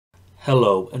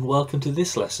Hello and welcome to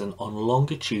this lesson on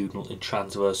longitudinal and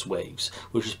transverse waves,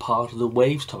 which is part of the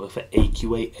waves topic for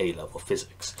AQA A-Level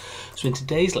Physics. So in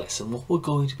today's lesson, what we're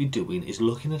going to be doing is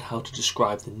looking at how to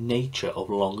describe the nature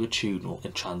of longitudinal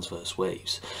and transverse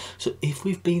waves. So if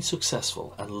we've been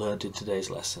successful and learned in today's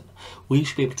lesson, we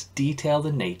should be able to detail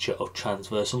the nature of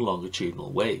transverse and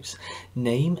longitudinal waves,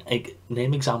 name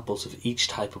examples of each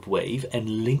type of wave, and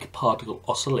link particle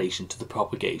oscillation to the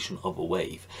propagation of a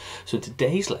wave. So in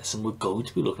today's lesson, we're going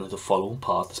to be looking at the following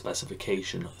part of the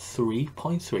specification: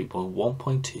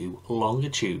 3.3.1.2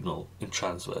 longitudinal and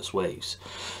transverse waves.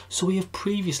 So we have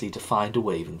previously defined a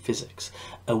wave in physics.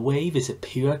 A wave is a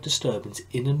periodic disturbance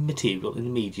in a material in a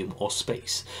medium or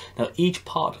space. Now each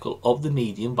particle of the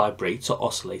medium vibrates or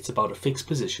oscillates about a fixed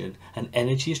position, and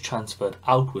energy is transferred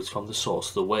outwards from the source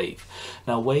of the wave.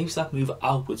 Now waves that move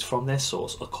outwards from their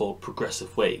source are called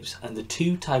progressive waves, and the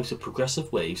two types of progressive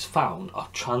waves found are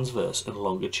transverse and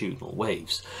longitudinal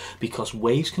waves, because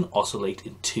waves can oscillate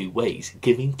in two ways,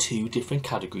 giving two different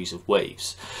categories of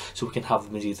waves. So we can have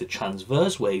them as either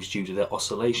transverse waves due to their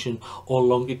oscillation or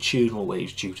longitudinal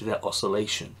waves due to their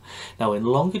oscillation. Now in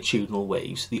longitudinal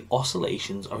waves, the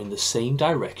oscillations are in the same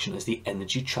direction as the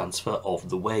energy transfer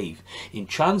of the wave. In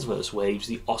transverse waves,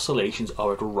 the oscillations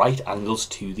are at right angles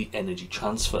to the energy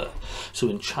transfer. So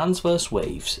in transverse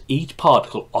waves, each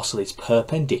particle oscillates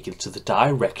perpendicular to the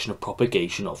direction of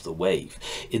propagation of the wave.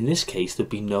 In this case, there'd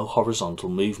be no horizontal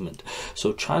movement.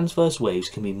 So transverse waves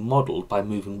can be modelled by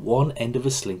moving one end of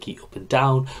a slinky up and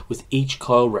down, with each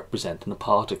coil representing a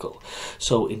particle.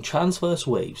 So in transverse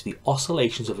waves, the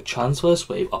oscillations of a transverse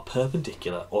wave are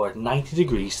perpendicular or at 90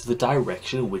 degrees to the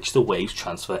direction in which the waves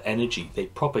transfer energy, they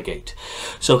propagate.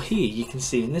 So here you can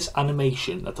see in this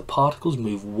animation that the particles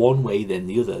move one way then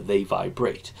the other, they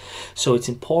vibrate. So it's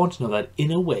important to know that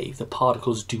in a wave, the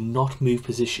particles do not move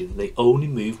position, they only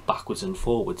move backwards and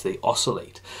forwards, they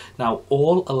oscillate. Now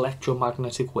all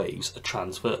electromagnetic waves are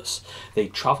transverse. They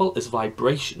travel as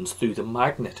vibrations through the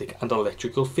magnetic and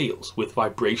electrical fields, with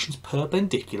vibrations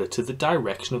perpendicular to the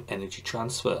direction of energy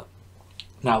transfer.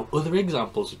 Now other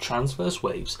examples of transverse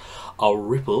waves are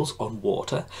ripples on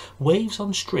water, waves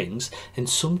on strings, and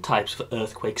some types of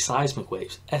earthquake seismic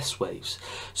waves, S waves.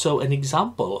 So an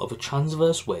example of a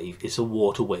transverse wave is a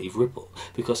water wave ripple,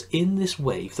 because in this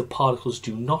wave the particles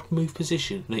do not move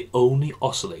position, they only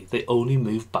oscillate, they only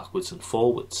move backwards and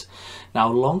forwards.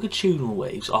 Now longitudinal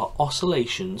waves are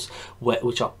oscillations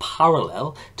which are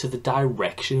parallel to the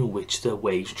direction in which the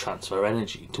waves transfer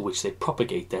energy, to which they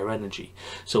propagate their energy.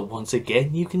 So once again,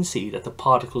 you can see that the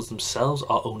particles themselves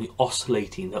are only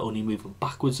oscillating, they're only moving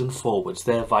backwards and forwards,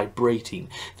 they're vibrating,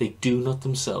 they do not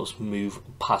themselves move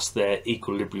past their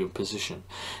equilibrium position.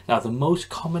 Now the most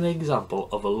common example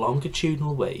of a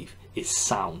longitudinal wave is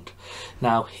sound.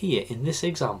 Now here in this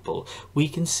example, we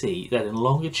can see that in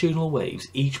longitudinal waves,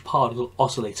 each particle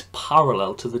oscillates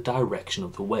parallel to the direction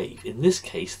of the wave. In this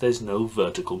case, there's no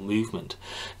vertical movement.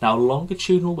 Now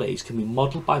longitudinal waves can be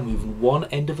modelled by moving one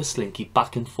end of a slinky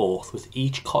back and forth, with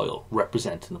each coil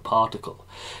representing a particle.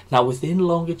 Now within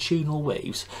longitudinal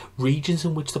waves, regions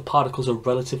in which the particles are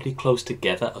relatively close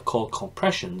together are called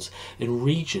compressions, and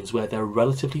regions where they're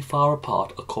relatively far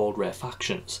apart are called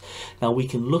rarefactions. Now we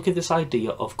can look at this idea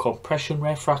of compression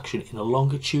rarefraction in a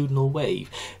longitudinal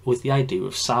wave with the idea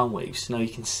of sound waves. Now you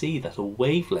can see that a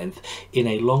wavelength in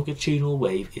a longitudinal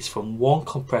wave is from one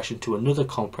compression to another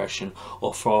compression,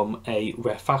 or from a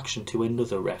rarefaction to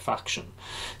another rarefaction.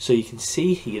 So you can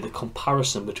see here the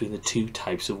comparison between the two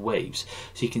types of waves.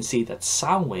 So you can see that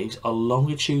sound waves are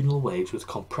longitudinal waves with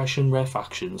compression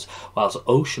rarefactions, whilst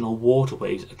ocean or water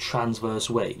waves are transverse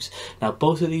waves. Now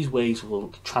both of these waves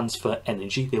will transfer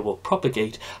energy, they will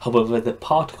propagate. However, the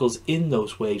particles in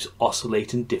those waves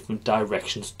oscillate in different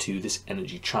directions to this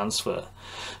energy transfer.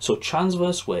 So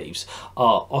transverse waves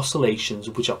are oscillations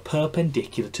which are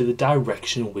perpendicular to the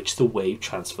direction in which the wave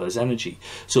transfers energy.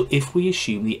 So if we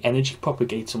assume the energy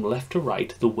propagates from left to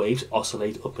right, the waves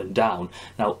oscillate up and down.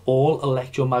 Now all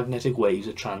electromagnetic waves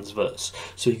are transverse.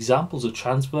 So examples of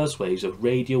transverse waves are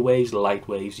radio waves, light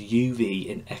waves, UV,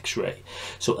 and X-ray.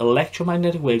 So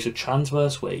electromagnetic waves are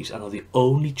transverse waves and are the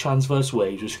only transverse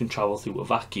waves which can travel through a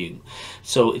vacuum.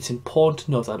 So it's important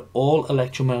to note that all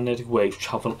electromagnetic waves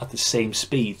travel at the same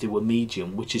speed through a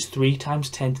medium, which is 3 times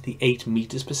 10 to the 8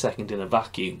 meters per second in a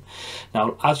vacuum.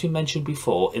 Now, as we mentioned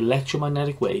before,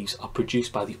 electromagnetic waves are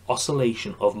produced by the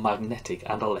oscillation of magnetic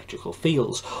and electrical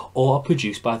fields, or are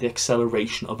produced by the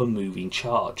acceleration of a moving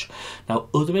charge. Now,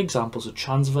 other examples of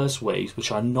transverse waves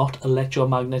which are not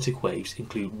electromagnetic waves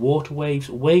include water waves,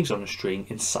 waves on a string,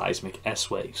 and seismic S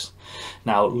waves.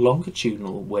 Now,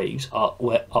 longitudinal waves are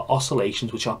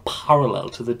oscillations which are parallel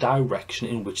to the direction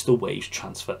in which the waves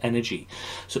transfer energy.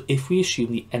 So if we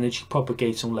assume the energy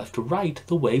propagates from left to right,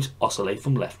 the waves oscillate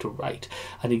from left to right.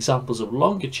 And examples of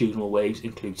longitudinal waves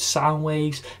include sound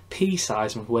waves,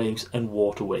 P-seismic waves, and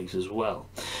water waves as well.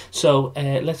 So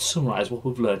let's summarize what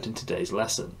we've learned in today's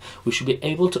lesson. We should be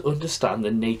able to understand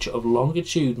the nature of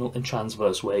longitudinal and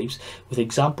transverse waves, with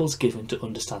examples given to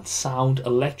understand sound,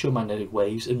 electromagnetic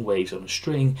waves, and waves on a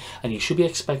string, and you should be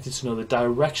expected to know the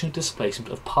direction of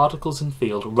displacement of particles in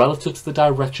field relative to the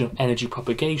direction of energy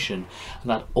propagation, and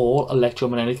that all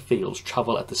electromagnetic fields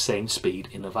travel at the same speed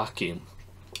in a vacuum.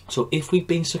 So if we've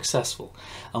been successful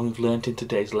and we've learnt in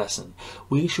today's lesson,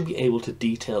 we should be able to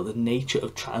detail the nature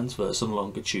of transverse and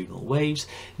longitudinal waves,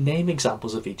 name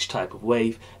examples of each type of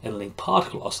wave, and link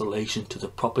particle oscillation to the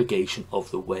propagation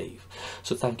of the wave.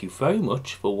 So thank you very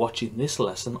much for watching this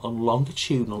lesson on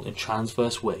longitudinal and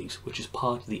transverse waves, which is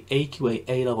part of the AQA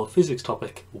A-Level Physics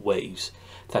topic, Waves.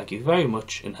 Thank you very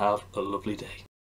much and have a lovely day.